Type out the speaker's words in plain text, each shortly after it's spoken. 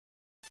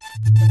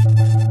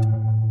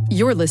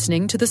You're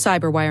listening to the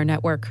Cyberwire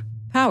Network,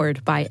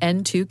 powered by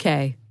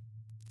N2K.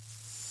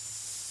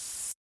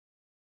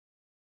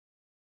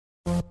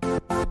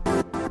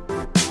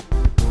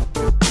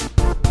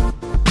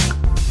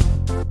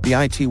 The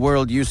IT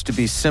world used to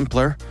be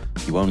simpler.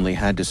 You only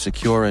had to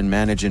secure and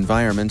manage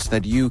environments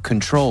that you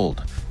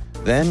controlled.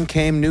 Then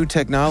came new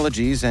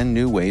technologies and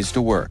new ways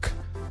to work.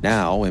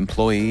 Now,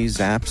 employees,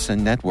 apps,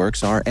 and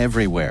networks are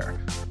everywhere.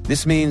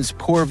 This means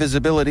poor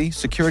visibility,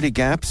 security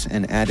gaps,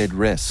 and added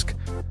risk.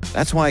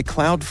 That's why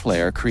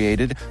Cloudflare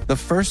created the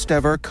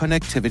first-ever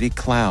connectivity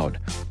cloud.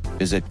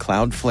 Visit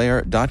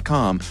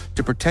cloudflare.com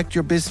to protect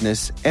your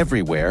business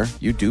everywhere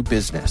you do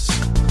business.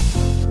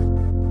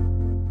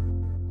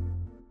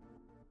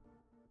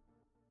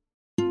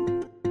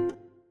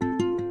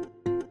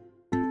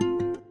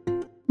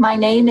 My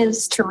name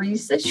is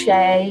Teresa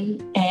Shea,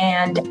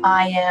 and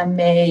I am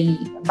a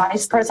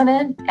vice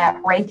president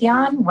at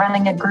Raytheon,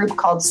 running a group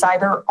called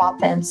Cyber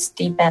Offense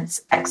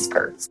Defense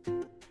Experts.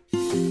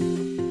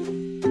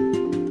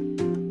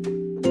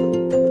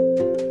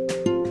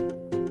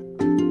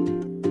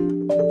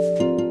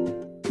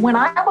 When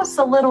I was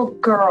a little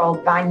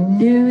girl, I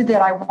knew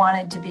that I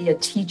wanted to be a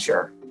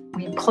teacher.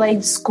 We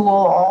played school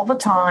all the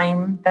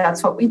time.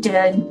 That's what we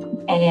did.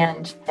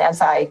 And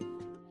as I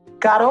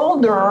got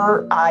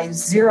older, I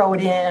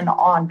zeroed in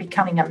on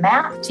becoming a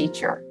math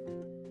teacher.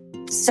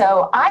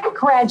 So I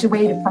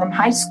graduated from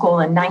high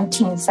school in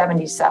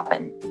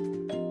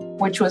 1977,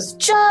 which was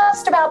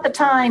just about the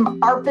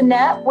time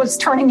ARPANET was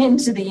turning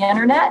into the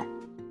internet.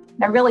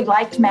 I really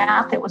liked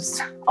math. It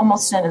was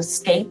almost an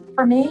escape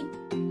for me.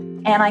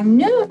 And I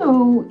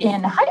knew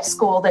in high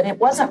school that it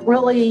wasn't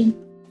really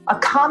a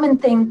common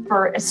thing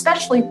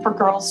especially for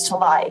girls to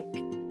like.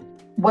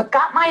 What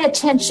got my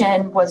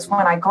attention was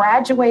when I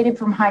graduated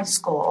from high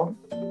school,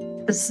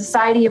 the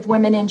Society of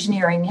Women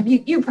Engineering,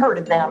 you've heard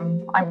of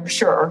them, I'm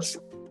sure.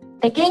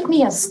 They gave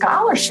me a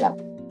scholarship.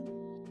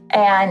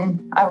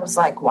 And I was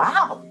like,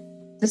 wow,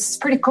 this is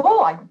pretty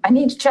cool. I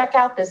need to check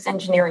out this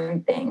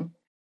engineering thing.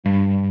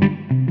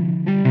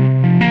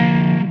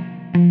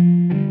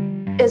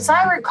 As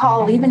I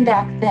recall, even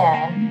back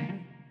then,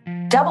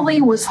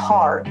 EE was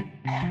hard.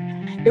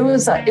 It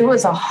was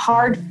a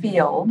hard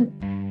field.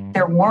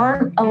 There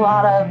weren't a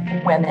lot of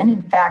women.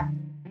 In fact,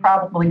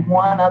 probably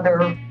one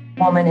other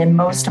woman in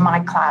most of my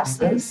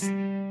classes.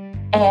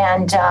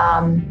 And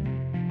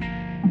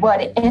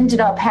what ended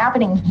up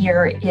happening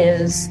here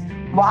is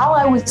while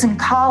I was in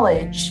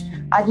college,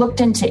 I looked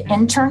into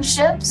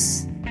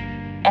internships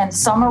and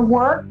summer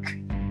work,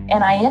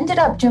 and I ended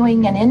up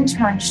doing an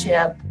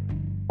internship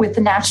with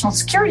the National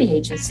Security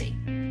Agency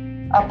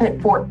up at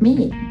Fort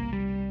Meade.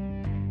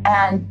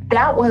 And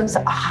that was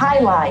a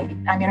highlight,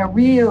 a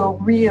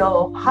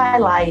real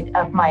highlight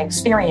of my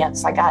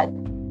experience. I got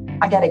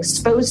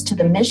exposed to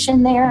the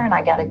mission there, and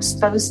I got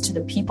exposed to the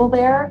people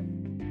there,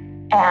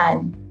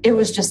 and it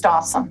was just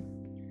awesome.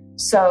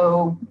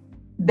 So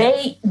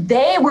they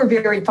were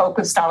very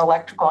focused on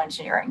electrical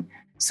engineering.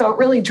 So it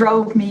really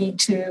drove me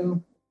to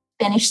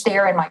finish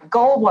there, and my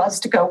goal was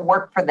to go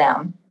work for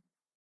them.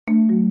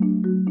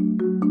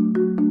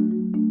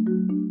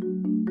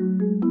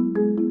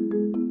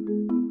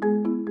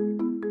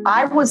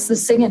 I was the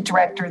SIGINT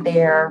director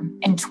there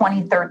in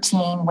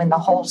 2013 when the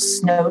whole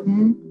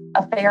Snowden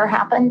affair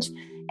happened.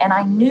 And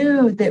I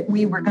knew that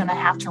we were going to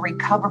have to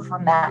recover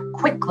from that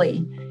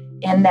quickly,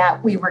 in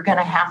that we were going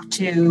to have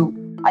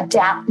to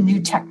adapt new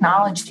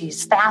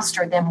technologies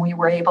faster than we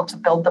were able to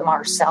build them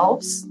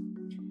ourselves.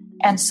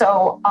 And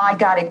so I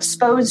got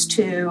exposed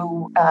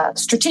to a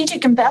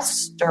strategic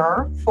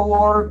investor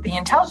for the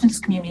intelligence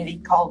community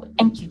called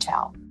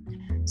In-Q-Tel.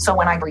 So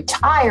when I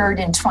retired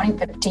in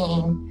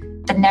 2015,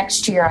 the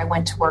next year, I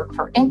went to work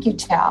for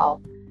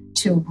In-Q-Tel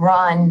to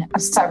run a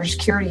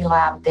cybersecurity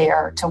lab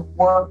there to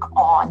work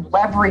on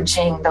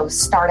leveraging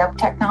those startup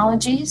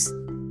technologies.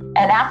 And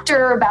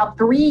after about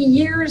 3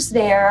 years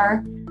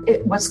there,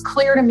 it was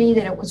clear to me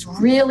that it was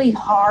really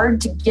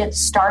hard to get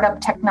startup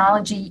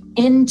technology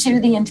into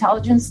the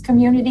intelligence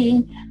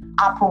community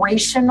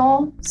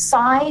operational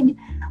side,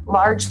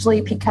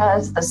 largely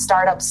because the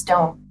startups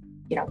don't,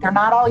 they're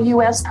not all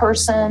U.S.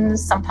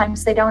 persons.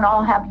 Sometimes they don't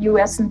all have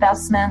U.S.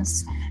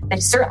 investments. They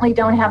certainly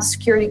don't have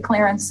security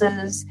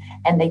clearances,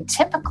 and they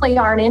typically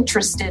aren't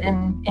interested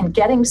in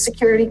getting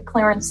security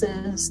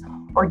clearances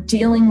or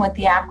dealing with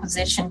the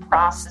acquisition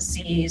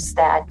processes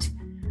that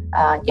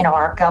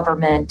our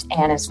government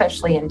and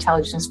especially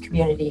intelligence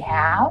community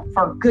have,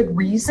 for good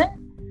reason.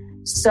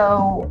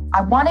 So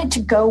I wanted to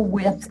go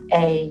with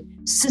a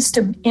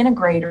system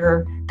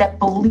integrator that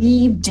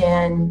believed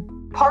in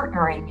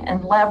partnering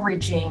and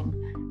leveraging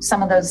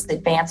some of those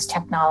advanced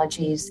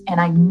technologies. And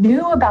I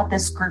knew about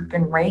this group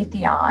in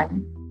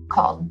Raytheon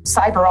called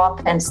Cyber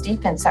Offense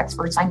Defense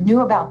Experts. I knew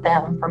about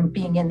them from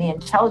being in the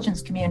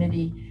intelligence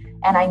community,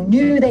 and I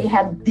knew they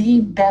had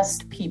the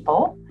best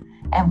people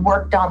and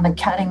worked on the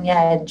cutting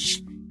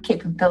edge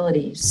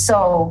capabilities.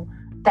 So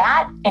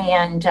that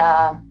and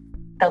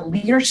the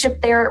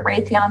leadership there at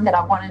Raytheon that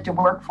I wanted to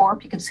work for,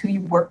 because who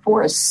you work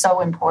for is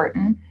so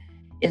important.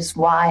 is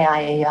why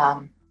I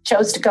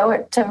chose to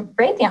go to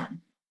Raytheon.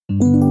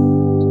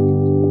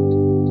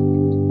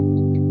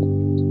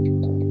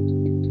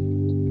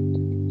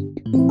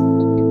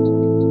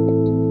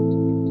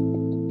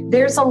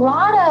 There's a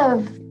lot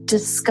of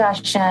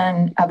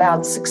discussion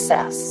about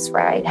success,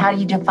 right? How do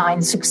you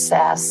define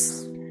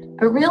success?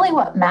 But really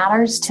what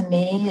matters to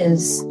me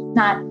is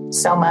not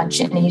so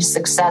much any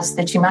success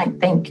that you might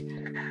think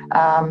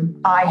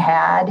I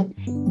had,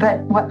 but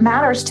what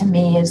matters to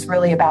me is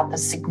really about the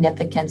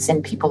significance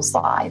in people's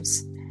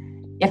lives.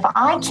 If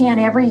I can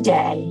every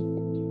day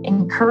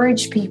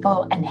encourage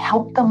people and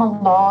help them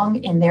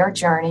along in their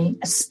journey,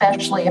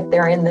 especially if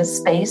they're in this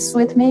space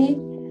with me,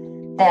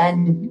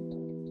 then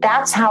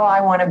that's how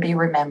I want to be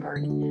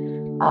remembered.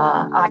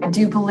 I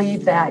do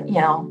believe that,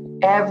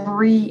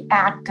 every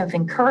act of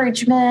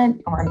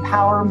encouragement or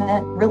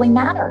empowerment really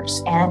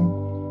matters. And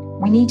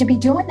we need to be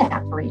doing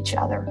that for each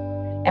other.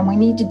 And we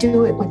need to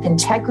do it with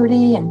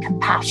integrity and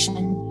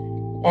compassion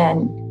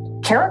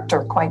and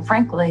character, quite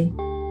frankly.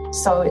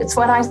 So it's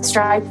what I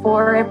strive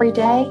for every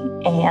day.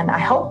 And I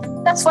hope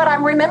that's what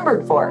I'm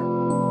remembered for.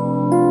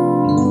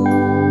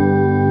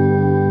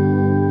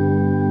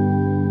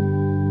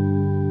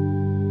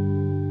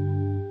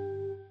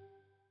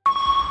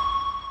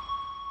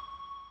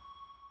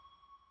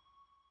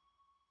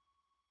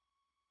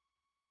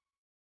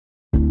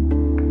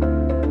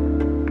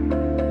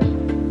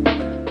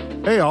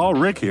 Hey all,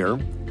 Rick here.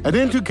 At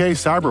N2K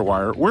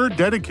Cyberwire, we're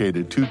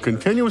dedicated to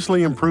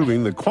continuously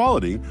improving the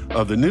quality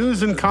of the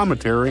news and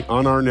commentary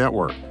on our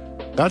network.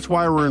 That's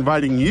why we're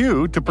inviting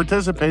you to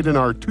participate in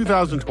our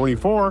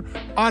 2024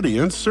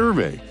 audience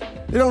survey.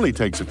 It only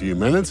takes a few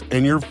minutes,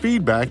 and your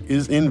feedback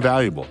is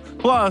invaluable.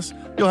 Plus,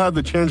 you'll have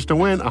the chance to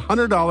win a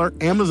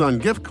 $100 Amazon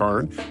gift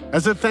card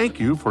as a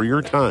thank you for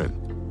your time.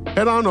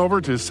 Head on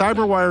over to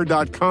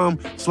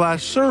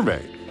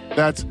cyberwire.com/survey.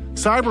 That's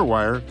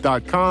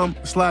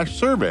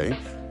cyberwire.com/survey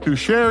to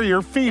share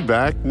your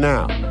feedback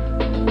now.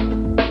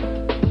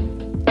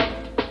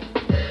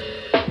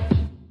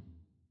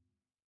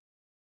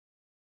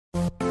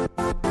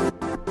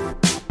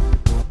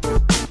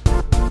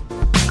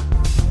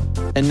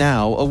 And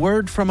now, a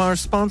word from our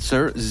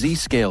sponsor,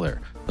 Zscaler,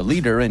 the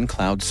leader in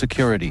cloud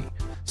security.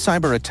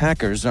 Cyber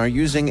attackers are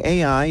using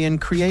AI in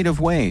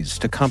creative ways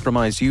to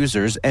compromise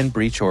users and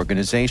breach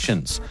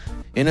organizations.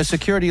 In a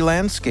security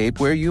landscape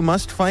where you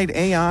must fight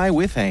AI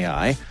with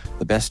AI,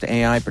 the best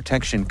AI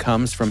protection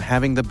comes from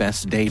having the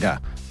best data.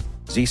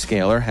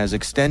 Zscaler has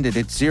extended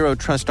its Zero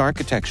Trust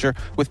architecture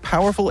with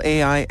powerful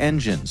AI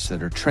engines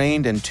that are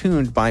trained and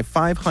tuned by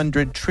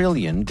 500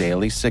 trillion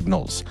daily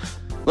signals.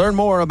 Learn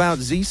more about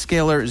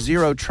Zscaler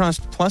Zero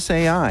Trust Plus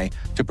AI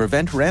to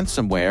prevent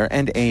ransomware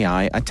and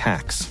AI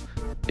attacks.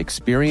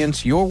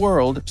 Experience your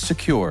world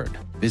secured.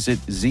 Visit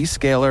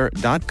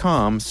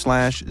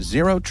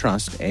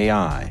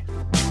zscaler.com/zerotrustai.